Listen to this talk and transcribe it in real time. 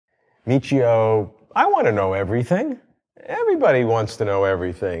Michio, I want to know everything. Everybody wants to know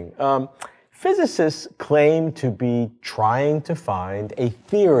everything. Physicists claim to be trying to find a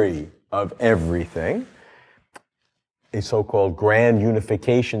theory of everything, a so-called grand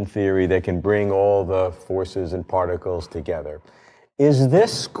unification theory that can bring all the forces and particles together. Is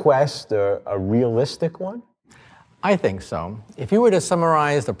this quest a realistic one? I think so. If you were to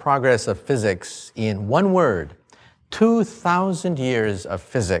summarize the progress of physics in one word, 2,000 years of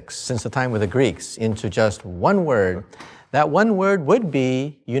physics since the time of the Greeks into just one word, that one word would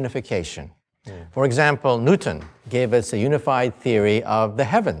be unification. For example, Newton gave us a unified theory of the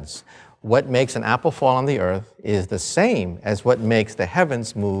heavens. What makes an apple fall on the earth is the same as what makes the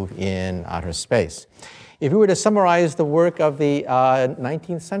heavens move in outer space. If you were to summarize the work of the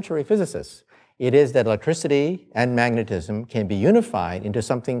 19th century physicists, it is that electricity and magnetism can be unified into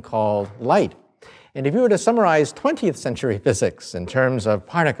something called light. And if you were to summarize 20th century physics in terms of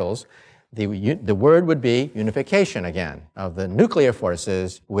particles, the word would be unification again, of the nuclear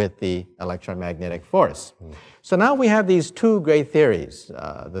forces with the electromagnetic force. So now we have these two great theories,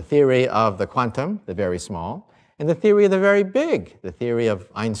 the theory of the quantum, the very small, and the theory of the very big, the theory of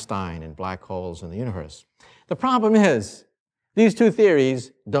Einstein and black holes in the universe. The problem is, these two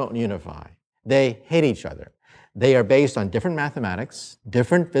theories don't unify. They hate each other. They are based on different mathematics,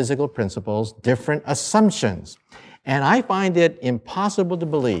 different physical principles, different assumptions. And I find it impossible to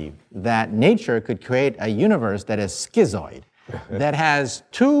believe that nature could create a universe that is schizoid, that has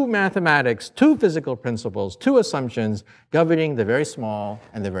two mathematics, two physical principles, two assumptions governing the very small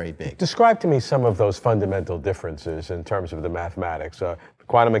and the very big. Describe to me some of those fundamental differences in terms of the mathematics.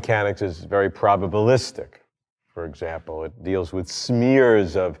 Quantum mechanics is very probabilistic. For example, it deals with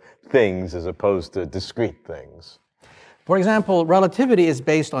smears of things as opposed to discrete things. For example, relativity is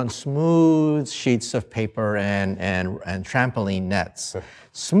based on smooth sheets of paper and trampoline nets.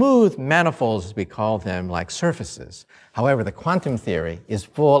 Smooth manifolds, as we call them, like surfaces. However, the quantum theory is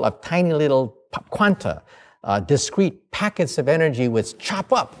full of tiny little quanta, discrete packets of energy which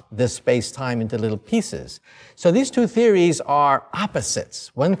chop up this space-time into little pieces. So these two theories are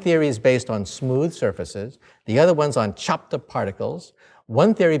opposites. One theory is based on smooth surfaces, the other one's on chopped up particles.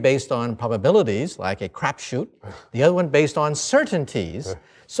 One theory based on probabilities, like a crapshoot, the other one based on certainties.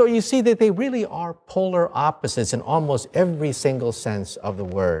 So you see that they really are polar opposites in almost every single sense of the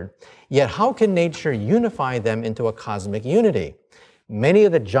word. Yet how can nature unify them into a cosmic unity? Many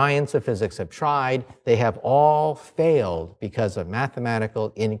of the giants of physics have tried. They have all failed because of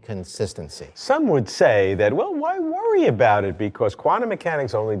mathematical inconsistency. Some would say that, well, why worry about it? Because quantum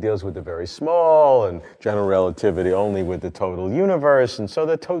mechanics only deals with the very small and general relativity only with the total universe. And so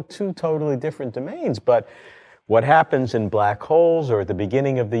they're two totally different domains. But what happens in black holes or at the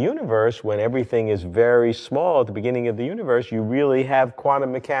beginning of the universe, when everything is very small at the beginning of the universe, you really have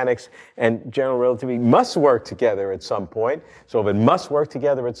quantum mechanics and general relativity must work together at some point. So if it must work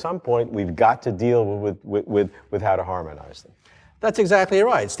together at some point, we've got to deal with how to harmonize them. That's exactly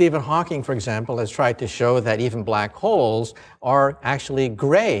right. Stephen Hawking, for example, has tried to show that even black holes are actually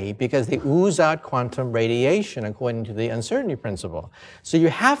gray because they ooze out quantum radiation according to the uncertainty principle. So you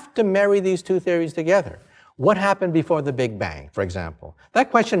have to marry these two theories together. What happened before the Big Bang, for example? That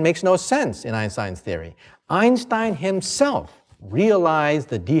question makes no sense in Einstein's theory. Einstein himself realized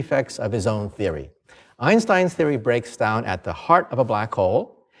the defects of his own theory. Einstein's theory breaks down at the heart of a black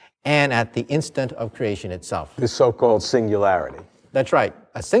hole and at the instant of creation itself. The so-called singularity. That's right.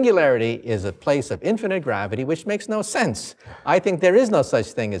 A singularity is a place of infinite gravity, which makes no sense. I think there is no such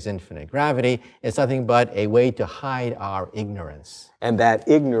thing as infinite gravity. It's nothing but a way to hide our ignorance. And that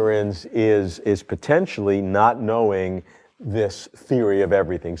ignorance is potentially not knowing this theory of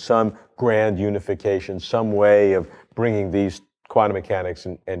everything, some grand unification, some way of bringing these quantum mechanics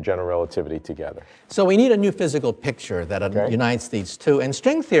and general relativity together. So we need a new physical picture that unites these two. And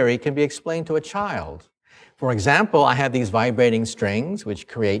string theory can be explained to a child. For example, I have these vibrating strings which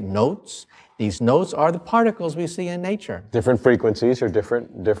create notes. These notes are the particles we see in nature. Different frequencies are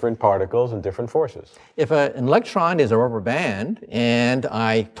different particles and different forces. If an electron is a rubber band and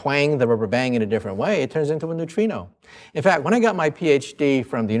I twang the rubber band in a different way, it turns into a neutrino. In fact, when I got my PhD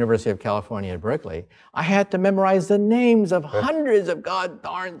from the University of California at Berkeley, I had to memorize the names of hundreds of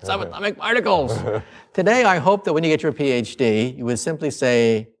god-darn subatomic particles. Today, I hope that when you get your PhD, you would simply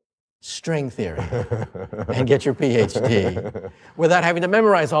say, string theory, and get your PhD without having to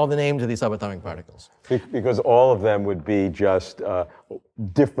memorize all the names of these subatomic particles. Because all of them would be just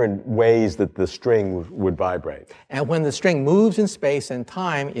different ways that the string would vibrate. And when the string moves in space and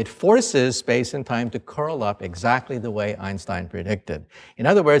time, it forces space and time to curl up exactly the way Einstein predicted. In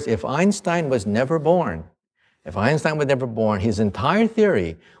other words, if Einstein was never born, If Einstein was never born, his entire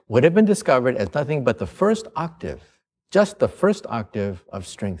theory would have been discovered as nothing but the first octave, just the first octave of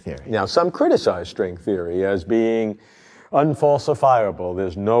string theory. Now, some criticize string theory as being unfalsifiable.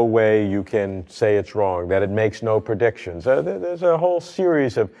 There's no way you can say it's wrong, that it makes no predictions. There's a whole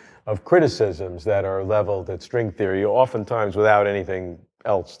series of criticisms that are leveled at string theory, oftentimes without anything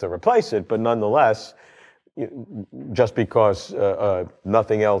else to replace it, but nonetheless, just because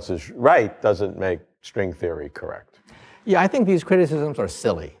nothing else is right doesn't make string theory correct. Yeah, I think these criticisms are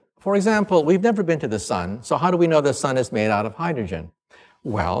silly. For example, we've never been to the sun, so how do we know the sun is made out of hydrogen?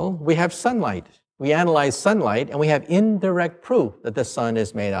 Well, we have sunlight. We analyze sunlight, and we have indirect proof that the sun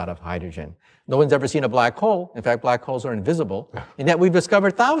is made out of hydrogen. No one's ever seen a black hole. In fact, black holes are invisible. And yet we've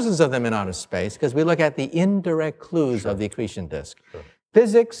discovered thousands of them in outer space because we look at the indirect clues of the accretion disk.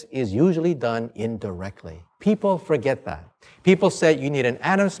 Physics is usually done indirectly. People forget that. People say you need an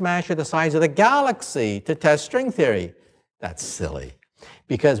atom smasher the size of the galaxy to test string theory. That's silly.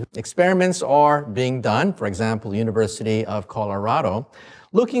 Because experiments are being done, for example, University of Colorado,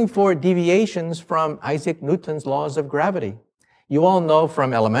 looking for deviations from Isaac Newton's laws of gravity. You all know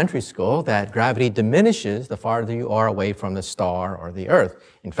from elementary school that gravity diminishes the farther you are away from the star or the Earth.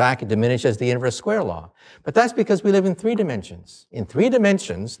 In fact, it diminishes the inverse square law. But that's because we live in 3 dimensions. In 3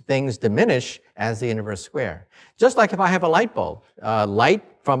 dimensions, things diminish as the inverse square. Just like if I have a light bulb, light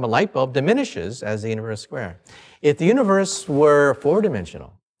from a light bulb diminishes as the inverse square. If the universe were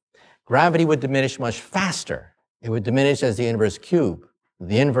 4-dimensional, gravity would diminish much faster. It would diminish as the inverse cube,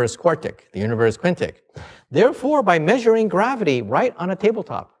 the inverse quartic, the inverse quintic. Therefore, by measuring gravity right on a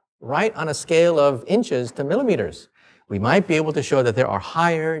tabletop, right on a scale of inches to millimeters, we might be able to show that there are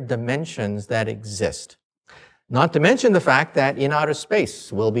higher dimensions that exist. Not to mention the fact that in outer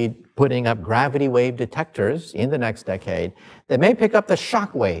space, we'll be putting up gravity wave detectors in the next decade that may pick up the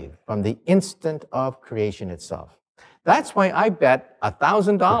shock wave from the instant of creation itself. That's why I bet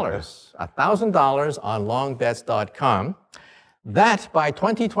 $1,000 on longbets.com that by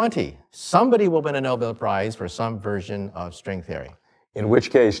 2020, somebody will win a Nobel Prize for some version of string theory. In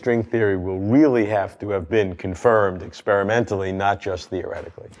which case, string theory will really have to have been confirmed experimentally, not just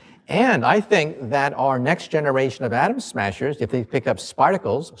theoretically. And I think that our next generation of atom smashers, if they pick up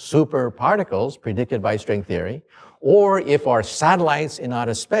sparticles, super particles predicted by string theory, or if our satellites in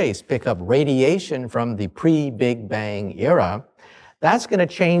outer space pick up radiation from the pre-Big Bang era, that's going to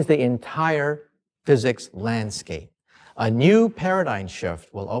change the entire physics landscape. A new paradigm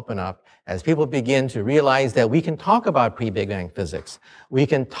shift will open up as people begin to realize that we can talk about pre-Big Bang physics. We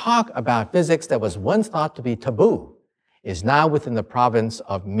can talk about physics that was once thought to be taboo, is now within the province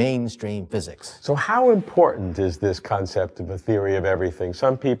of mainstream physics. So how important is this concept of a theory of everything?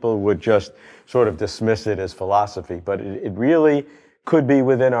 Some people would just sort of dismiss it as philosophy, but it really could be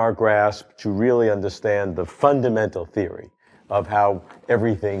within our grasp to really understand the fundamental theory of how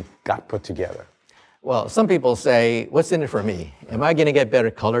everything got put together. Well, some people say, what's in it for me? Am I going to get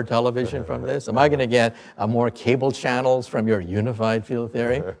better color television from this? Am I going to get more cable channels from your unified field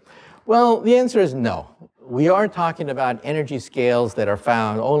theory? Well, the answer is no. We are talking about energy scales that are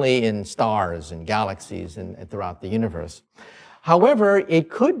found only in stars and galaxies and throughout the universe. However, it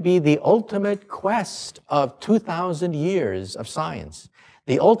could be the ultimate quest of 2,000 years of science.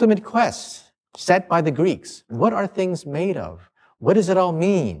 The ultimate quest set by the Greeks. What are things made of? What does it all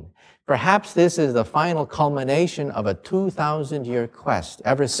mean? Perhaps this is the final culmination of a 2,000-year quest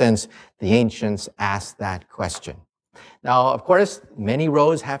ever since the ancients asked that question. Now, of course, many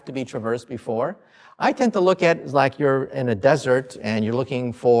roads have to be traversed before. I tend to look at it like you're in a desert and you're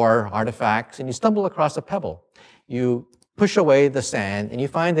looking for artifacts and you stumble across a pebble. You push away the sand and you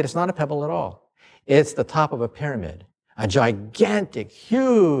find that it's not a pebble at all. It's the top of a pyramid. A gigantic,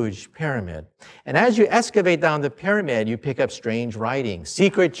 huge pyramid. And as you excavate down the pyramid, you pick up strange writing,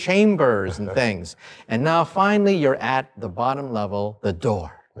 secret chambers and things. And now finally you're at the bottom level, the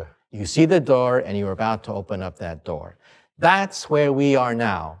door. You see the door and you're about to open up that door. That's where we are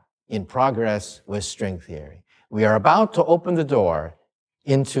now in progress with string theory. We are about to open the door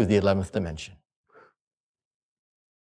into the 11th dimension.